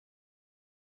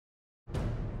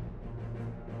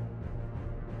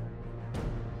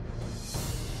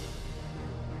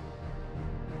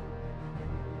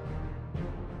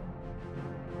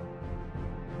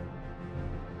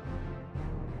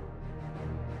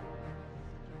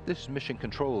This is Mission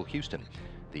Control Houston.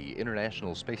 The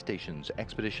International Space Station's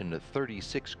Expedition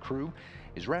 36 crew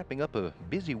is wrapping up a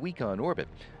busy week on orbit,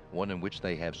 one in which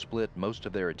they have split most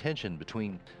of their attention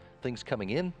between things coming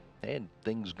in and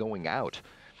things going out.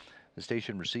 The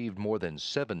station received more than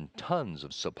 7 tons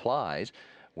of supplies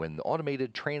when the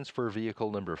automated transfer vehicle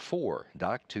number 4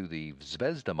 docked to the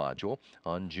Zvezda module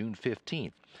on June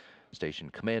 15th.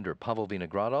 Station Commander Pavel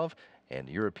Vinogradov and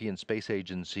European Space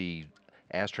Agency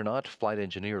astronaut flight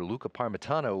engineer Luca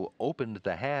Parmitano opened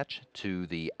the hatch to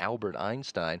the Albert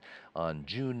Einstein on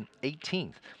June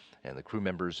 18th, and the crew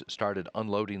members started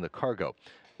unloading the cargo,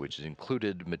 which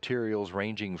included materials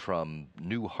ranging from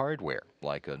new hardware,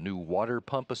 like a new water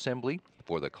pump assembly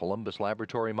for the Columbus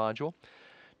Laboratory module,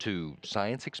 to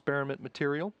science experiment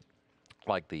material,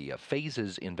 like the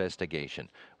phases investigation,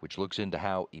 which looks into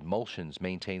how emulsions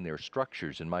maintain their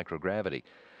structures in microgravity,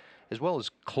 as well as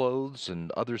clothes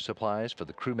and other supplies for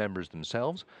the crew members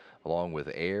themselves, along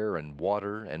with air and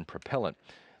water and propellant.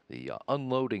 The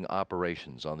unloading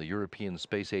operations on the European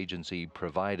Space Agency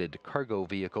provided cargo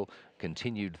vehicle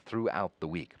continued throughout the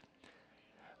week.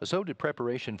 So did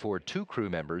preparation for 2 crew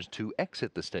members to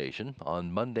exit the station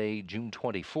on Monday, June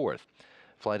 24th.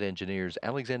 Flight engineers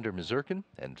Alexander Mazurkin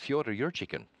and Fyodor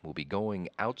Yurchikhin will be going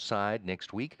outside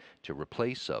next week to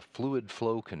replace a fluid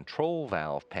flow control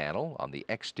valve panel on the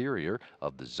exterior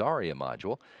of the Zarya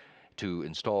module, to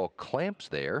install clamps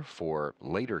there for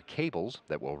later cables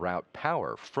that will route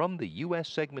power from the U.S.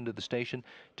 segment of the station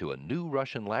to a new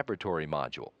Russian laboratory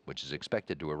module, which is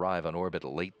expected to arrive on orbit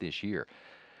late this year.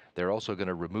 They're also going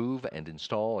to remove and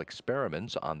install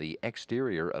experiments on the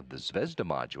exterior of the Zvezda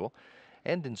module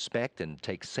and inspect and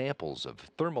take samples of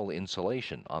thermal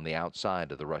insulation on the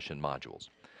outside of the Russian modules.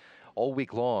 All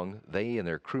week long, they and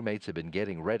their crewmates have been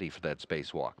getting ready for that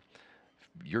spacewalk.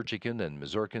 Yurchikhin and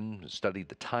Mazurkin studied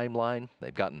the timeline.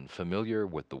 They've gotten familiar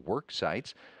with the work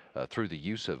sites through the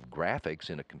use of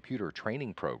graphics in a computer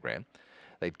training program.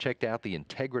 They've checked out the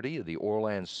integrity of the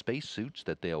Orlan spacesuits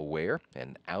that they'll wear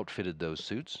and outfitted those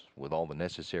suits with all the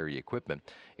necessary equipment,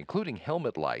 including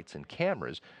helmet lights and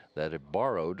cameras that are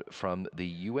borrowed from the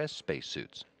U.S.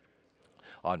 spacesuits.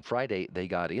 On Friday, they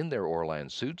got in their Orlan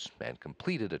suits and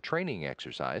completed a training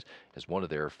exercise as one of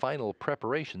their final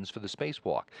preparations for the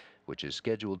spacewalk, which is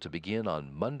scheduled to begin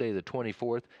on Monday the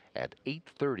 24th at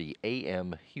 8:30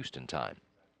 a.m. Houston time.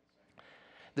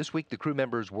 This week, the crew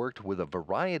members worked with a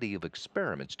variety of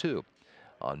experiments, too.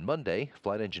 On Monday,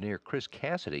 flight engineer Chris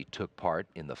Cassidy took part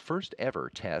in the first ever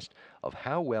test of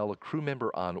how well a crew member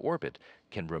on orbit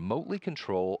can remotely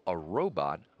control a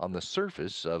robot on the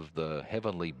surface of the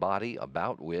heavenly body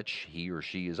about which he or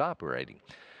she is operating.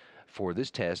 For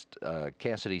this test,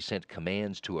 Cassidy sent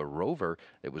commands to a rover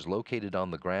that was located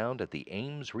on the ground at the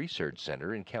Ames Research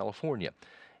Center in California,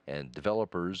 and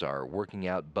developers are working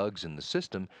out bugs in the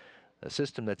system, a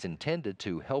system that's intended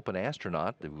to help an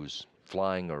astronaut who's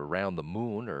flying around the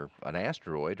moon or an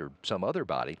asteroid or some other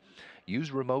body use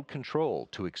remote control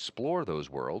to explore those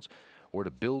worlds or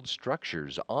to build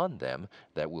structures on them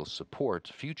that will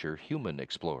support future human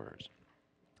explorers.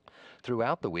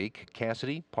 Throughout the week,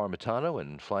 Cassidy, Parmitano,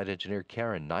 and flight engineer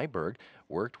Karen Nyberg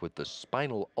worked with the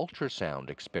spinal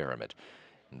ultrasound experiment.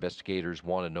 Investigators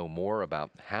want to know more about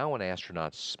how an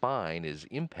astronaut's spine is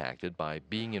impacted by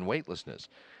being in weightlessness,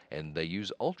 and they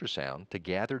use ultrasound to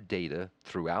gather data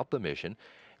throughout the mission.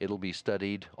 It'll be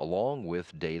studied along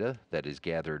with data that is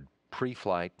gathered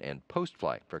pre-flight and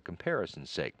post-flight for comparison's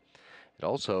sake.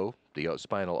 The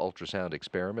spinal ultrasound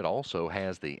experiment also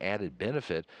has the added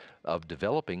benefit of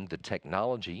developing the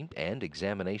technology and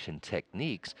examination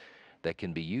techniques that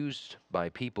can be used by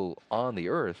people on the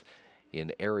Earth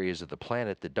in areas of the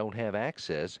planet that don't have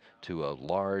access to a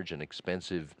large and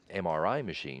expensive MRI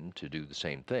machine to do the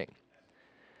same thing.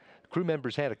 Crew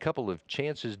members had a couple of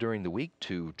chances during the week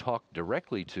to talk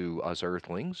directly to us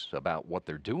Earthlings about what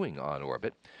they're doing on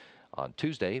orbit. On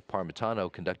Tuesday,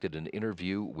 Parmitano conducted an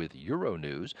interview with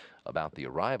Euronews about the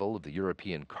arrival of the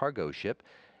European cargo ship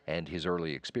and his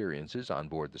early experiences on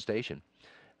board the station.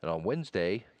 And on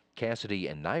Wednesday, Cassidy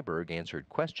and Nyberg answered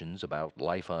questions about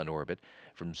life on orbit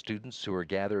from students who are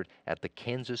gathered at the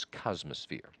Kansas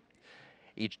Cosmosphere.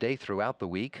 Each day throughout the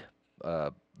week,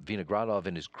 Vinogradov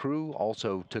and his crew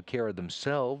also took care of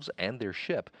themselves and their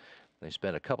ship. They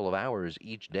spent a couple of hours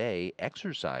each day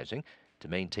exercising to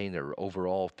maintain their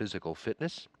overall physical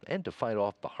fitness and to fight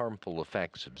off the harmful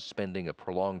effects of spending a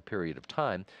prolonged period of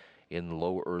time in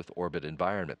low Earth orbit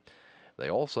environment. They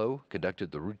also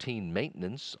conducted the routine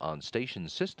maintenance on station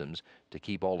systems to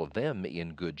keep all of them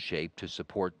in good shape to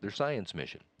support their science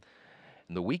mission.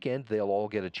 In the weekend, they'll all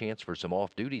get a chance for some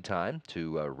off-duty time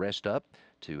to rest up,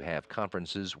 to have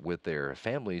conferences with their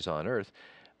families on Earth,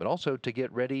 but also to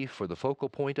get ready for the focal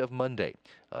point of Monday,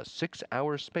 a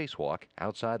 6-hour spacewalk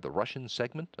outside the Russian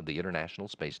segment of the International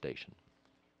Space Station.